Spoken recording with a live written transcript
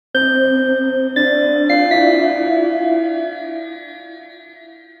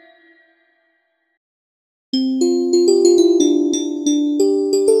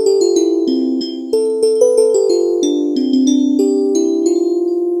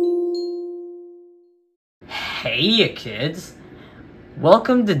Hey kids,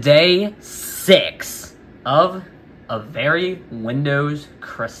 welcome to day 6 of A Very Windows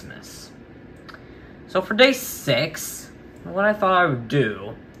Christmas. So for day 6, what I thought I would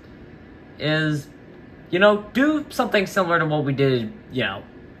do is, do something similar to what we did,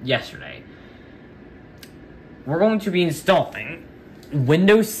 yesterday. We're going to be installing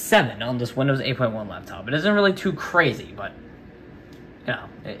Windows 7 on this Windows 8.1 laptop. It isn't really too crazy, but,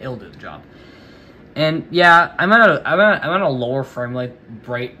 it'll do the job. And yeah, I'm at a lower frame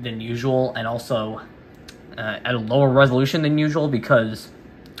rate than usual, and also at a lower resolution than usual because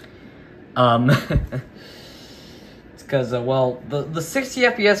it's because the 60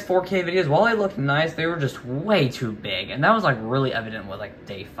 FPS 4K videos, while they looked nice, they were just way too big, and that was really evident with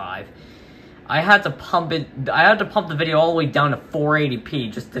day 5. I had to pump the video all the way down to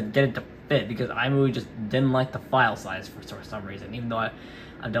 480p just to get it to fit because iMovie just didn't like the file size for some reason, even though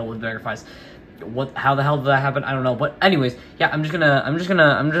I've dealt with bigger files. How the hell did that happen? I don't know. But anyways, yeah, I'm just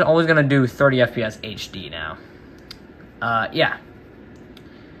always gonna do 30 FPS HD now. Yeah.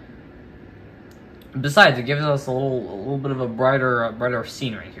 Besides, it gives us a little bit of a brighter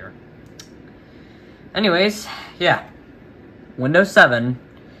scene right here. Anyways, yeah, Windows 7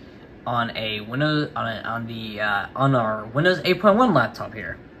 on our Windows 8.1 laptop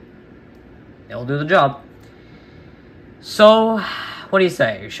here. It'll do the job. So, what do you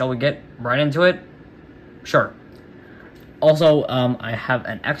say? Shall we get right into it? Sure. Also, I have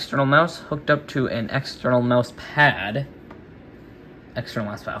an external mouse hooked up to an external mouse pad.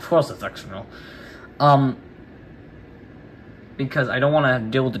 External mouse pad. Of course it's external. Because I don't want to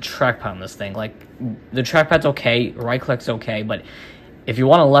deal with the trackpad on this thing. The trackpad's okay, right-click's okay, but if you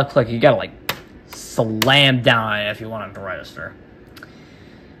want to left-click, you gotta, slam down on it if you want it to register.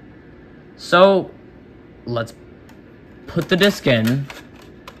 So, let's put the disc in.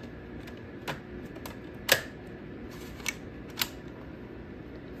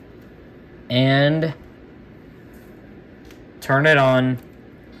 And turn it on.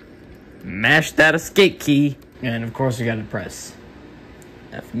 Mash that escape key. And of course you gotta press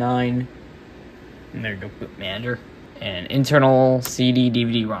F9. And there you go, boot manager. And internal CD,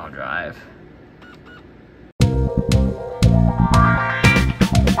 DVD, ROM drive.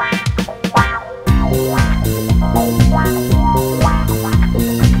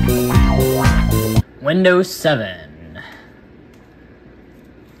 Windows 7.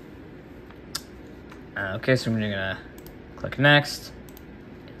 Okay, so we're gonna click next,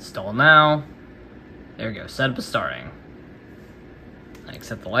 install now. There we go, setup is starting. I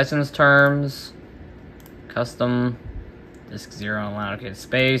accept the license terms, custom, disk 0, unallocated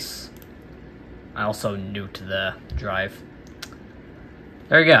space. I also nuked the drive.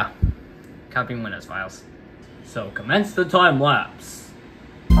 There you go, copying Windows files. So commence the time lapse.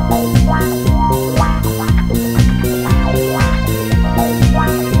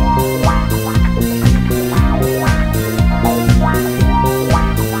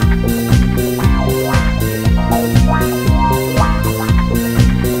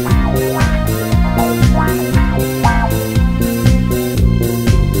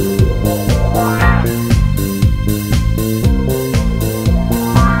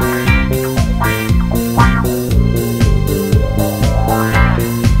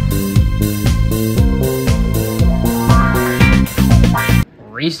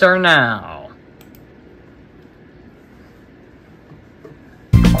 Restart now.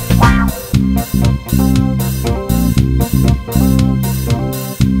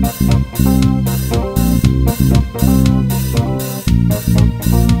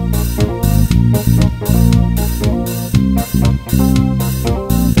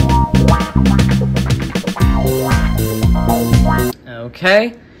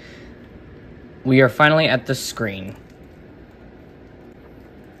 Okay. We are finally at the screen.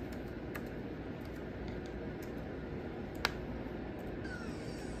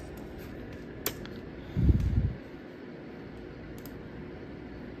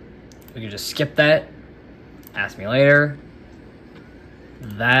 We can just skip that, ask me later,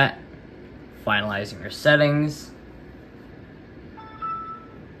 that, finalizing your settings.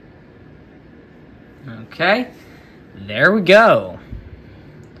 Okay, there we go.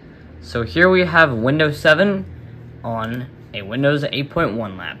 So here we have Windows 7 on a Windows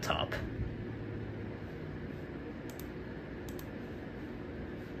 8.1 laptop.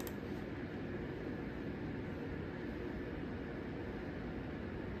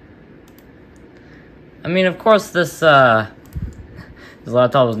 I mean, of course, this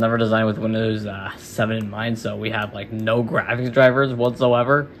laptop was never designed with Windows 7 in mind, so we have, no graphics drivers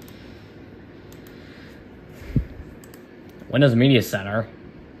whatsoever. Windows Media Center.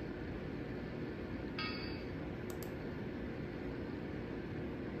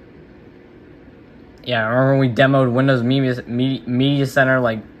 Yeah, I remember when we demoed Windows Media Center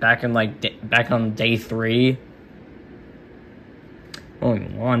like back on day 3. Won't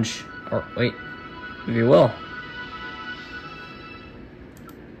even launch. Or wait, maybe it will.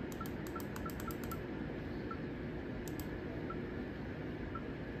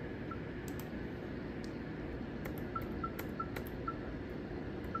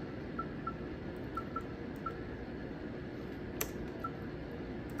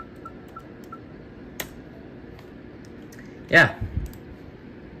 Yeah.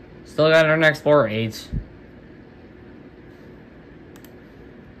 Still got Internet Explorer 8.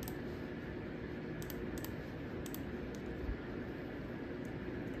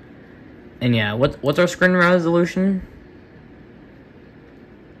 And yeah, what's our screen resolution?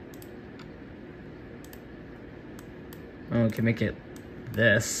 Oh, we can make it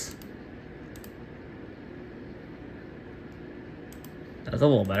this. That's a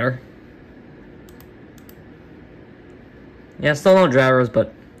little better. Yeah, still no drivers,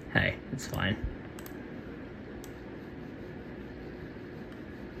 but hey, it's fine.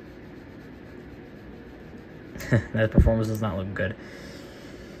 That performance does not look good.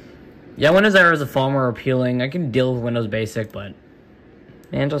 Yeah, Windows Aero is far more appealing. I can deal with Windows Basic, but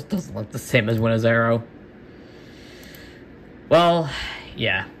man, it just doesn't look the same as Windows Aero. Well,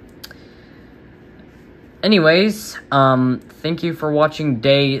 yeah. Anyways, thank you for watching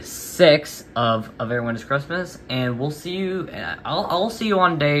day 6 of A Very Windows Christmas, and we'll see you. I'll see you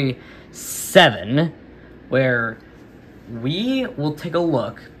on day 7, where we will take a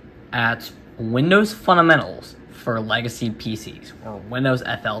look at Windows fundamentals for legacy PCs, or Windows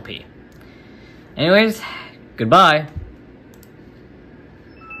FLP. Anyways, goodbye.